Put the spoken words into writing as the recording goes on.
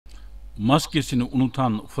Maskesini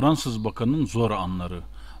unutan Fransız bakanın zor anları.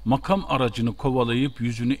 Makam aracını kovalayıp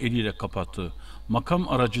yüzünü eliyle kapattı. Makam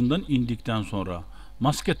aracından indikten sonra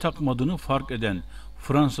maske takmadığını fark eden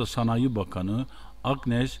Fransa Sanayi Bakanı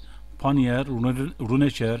Agnes, Pannier,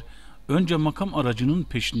 Runacher önce makam aracının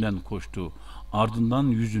peşinden koştu. Ardından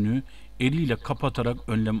yüzünü eliyle kapatarak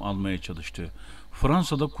önlem almaya çalıştı.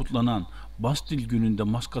 Fransa'da kutlanan Bastille Günü'nde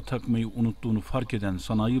maske takmayı unuttuğunu fark eden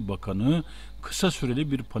Sanayi Bakanı kısa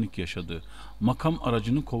süreli bir panik yaşadı. Makam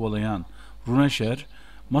aracını kovalayan Runacher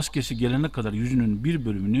maskesi gelene kadar yüzünün bir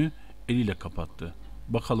bölümünü eliyle kapattı.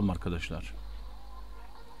 Bakalım arkadaşlar.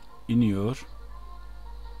 İniyor.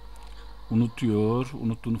 Unutuyor.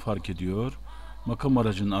 Unuttuğunu fark ediyor. Makam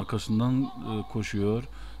aracının arkasından koşuyor.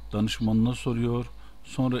 Danışmanına soruyor.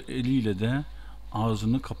 Sonra eliyle de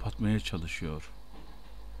ağzını kapatmaya çalışıyor.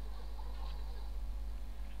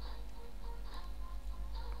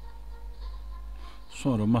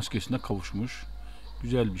 Sonra maskesine kavuşmuş.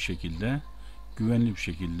 Güzel bir şekilde, güvenli bir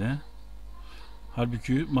şekilde.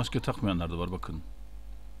 Halbuki maske takmayanlar da var, bakın.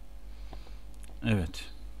 Evet.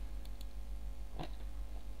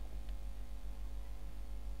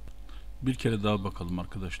 Bir kere daha bakalım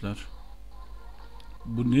arkadaşlar.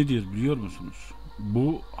 Bu nedir biliyor musunuz?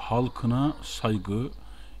 Bu halkına saygı,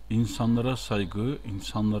 insanlara saygı,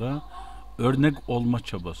 insanlara örnek olma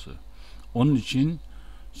çabası. Onun için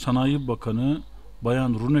Sanayi Bakanı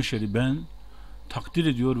Bayan Runacher'i ben takdir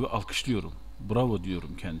ediyor ve alkışlıyorum. Bravo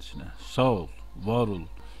diyorum kendisine. Sağ ol, var ol.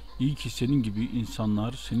 İyi ki senin gibi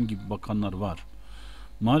insanlar, senin gibi bakanlar var.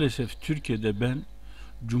 Maalesef Türkiye'de ben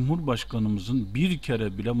Cumhurbaşkanımızın bir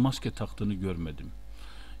kere bile maske taktığını görmedim.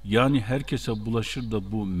 Yani herkese bulaşır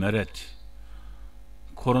da bu meret,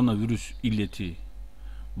 koronavirüs illeti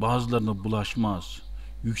bazılarına bulaşmaz,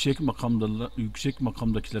 yüksek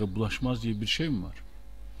makamdakilere bulaşmaz diye bir şey mi var?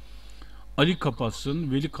 Ali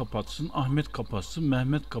kapatsın, Veli kapatsın, Ahmet kapatsın,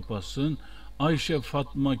 Mehmet kapatsın, Ayşe,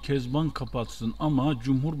 Fatma, Kezban kapatsın ama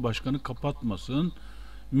Cumhurbaşkanı kapatmasın,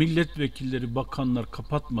 milletvekilleri, bakanlar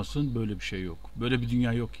kapatmasın, böyle bir şey yok. Böyle bir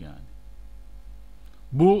dünya yok yani.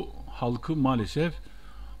 Bu halkı maalesef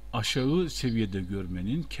aşağı seviyede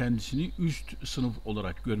görmenin, kendisini üst sınıf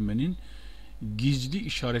olarak görmenin gizli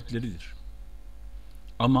işaretleridir.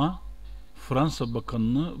 Ama Fransa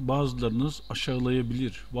bakanını bazılarınız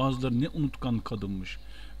aşağılayabilir. Bazıları ne unutkan kadınmış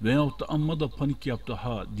veyahut da amma da panik yaptı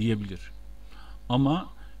ha diyebilir. Ama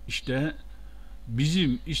işte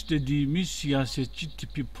bizim istediğimiz siyasetçi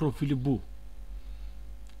tipi profili bu.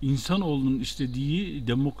 İnsanoğlunun istediği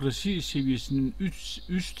demokrasi seviyesinin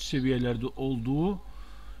üst seviyelerde olduğu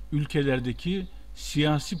ülkelerdeki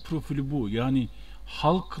siyasi profili bu. Yani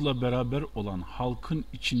halkla beraber olan, halkın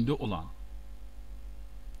içinde olan.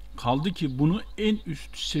 Kaldı ki bunu en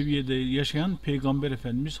üst seviyede yaşayan Peygamber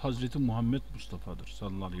Efendimiz Hazreti Muhammed Mustafa'dır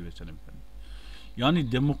sallallahu aleyhi ve sellem.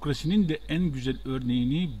 Yani demokrasinin de en güzel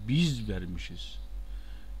örneğini biz vermişiz.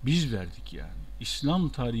 Biz verdik yani. İslam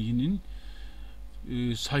tarihinin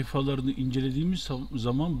sayfalarını incelediğimiz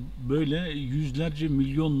zaman böyle yüzlerce,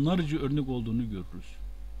 milyonlarca örnek olduğunu görürüz.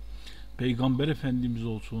 Peygamber Efendimiz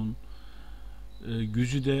olsun,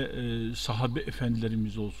 güzide sahabe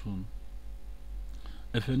efendilerimiz olsun,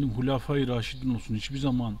 Hulafai Raşidin olsun, hiçbir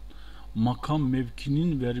zaman makam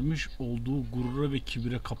mevkinin vermiş olduğu gurura ve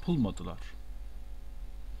kibire kapılmadılar.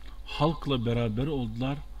 Halkla beraber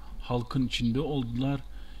oldular, halkın içinde oldular.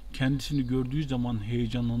 Kendisini gördüğü zaman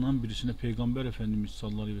heyecanlanan birisine Peygamber Efendimiz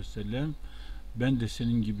sallallahu aleyhi ve sellem, ben de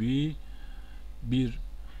senin gibi bir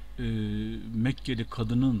Mekkeli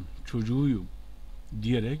kadının çocuğuyum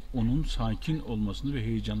diyerek onun sakin olmasını ve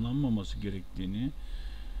heyecanlanmaması gerektiğini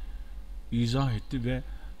izah etti ve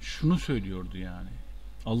şunu söylüyordu yani.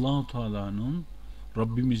 Allah-u Teala'nın,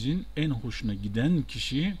 Rabbimizin en hoşuna giden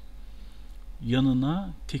kişi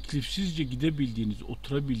yanına teklifsizce gidebildiğiniz,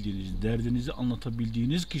 oturabildiğiniz, derdinizi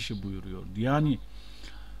anlatabildiğiniz kişi buyuruyor. Yani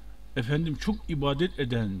çok ibadet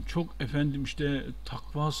eden, çok işte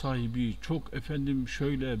takva sahibi, çok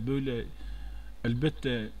şöyle böyle,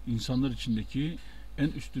 elbette insanlar içindeki en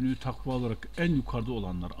üstünü takva olarak en yukarıda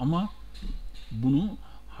olanlar, ama bunu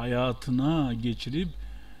hayatına geçirip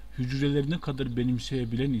hücrelerine kadar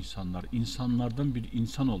benimseyebilen insanlar, insanlardan bir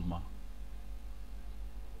insan olma.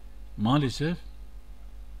 Maalesef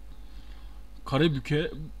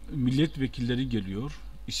Karabük'e milletvekilleri geliyor.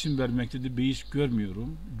 İsim vermekte de beis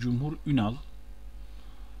görmüyorum. Cumhur Ünal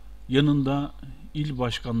yanında il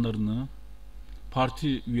başkanlarını,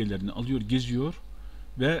 parti üyelerini alıyor, geziyor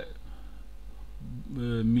ve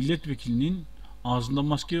milletvekilinin ağzında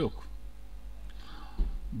maske yok.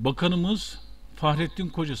 Bakanımız Fahrettin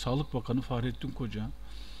Koca, Sağlık Bakanı Fahrettin Koca,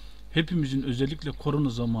 hepimizin özellikle korona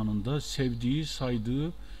zamanında sevdiği,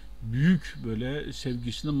 saydığı, büyük böyle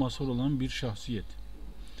sevgisine mazhar olan bir şahsiyet.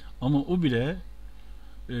 Ama o bile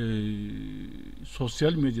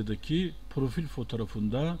sosyal medyadaki profil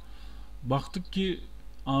fotoğrafında baktık ki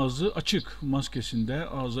ağzı açık, maskesinde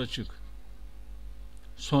ağzı açık.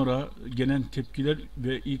 Sonra gelen tepkiler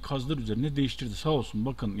ve ikazlar üzerine değiştirdi. Sağ olsun,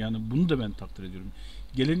 bakın yani bunu da ben takdir ediyorum.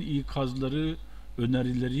 Gelen ikazları,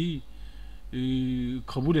 önerileri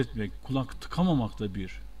kabul etmek, kulak tıkamamak da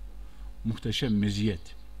bir muhteşem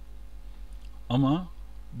meziyet. Ama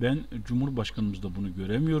ben Cumhurbaşkanımızda bunu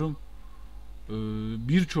göremiyorum.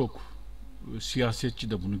 Birçok siyasetçi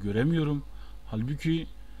de bunu göremiyorum. Halbuki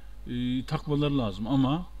takmaları lazım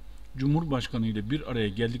ama Cumhurbaşkanı ile bir araya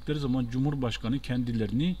geldikleri zaman Cumhurbaşkanı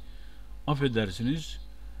kendilerini, affedersiniz,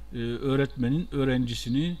 öğretmenin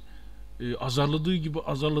öğrencisini azarladığı gibi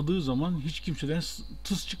azarladığı zaman hiç kimseden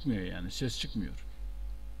tıs çıkmıyor, yani ses çıkmıyor.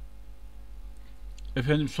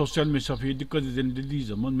 Efendim sosyal mesafeye dikkat edelim dediği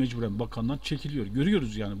zaman mecburen bakanlar çekiliyor.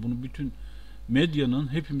 Görüyoruz yani bunu, bütün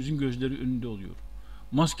medyanın hepimizin gözleri önünde oluyor.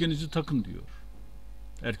 Maskenizi takın diyor.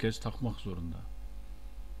 Herkes takmak zorunda.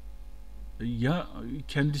 Ya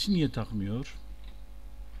kendisi niye takmıyor?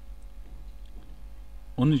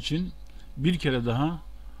 Onun için bir kere daha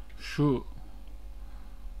şu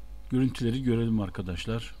görüntüleri görelim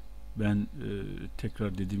arkadaşlar. Ben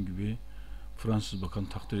tekrar dediğim gibi Fransız bakanı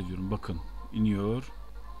takdir ediyorum. Bakın iniyor.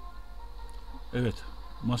 Evet,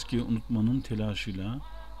 maskeyi unutmanın telaşıyla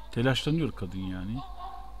telaşlanıyor kadın yani.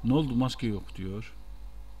 Ne oldu, maske yok diyor.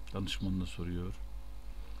 Danışmanına soruyor.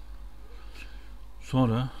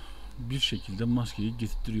 Sonra bir şekilde maskeyi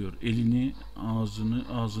getirtiyor. Elini,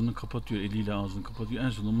 ağzını kapatıyor. Eliyle ağzını kapatıyor. En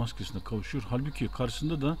sonunda maskesine kavuşuyor. Halbuki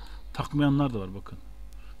karşısında da takmayanlar da var, bakın.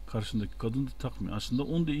 Karşısındaki kadın da takmıyor. Aslında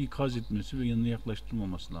onu da ikaz etmesi ve yanına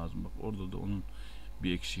yaklaştırmaması lazım. Bak orada da onun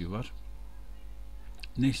bir eksiği var.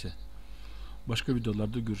 Neyse. Başka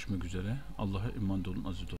videolarda görüşmek üzere. Allah'a emanet olun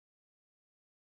aziz dostlarım.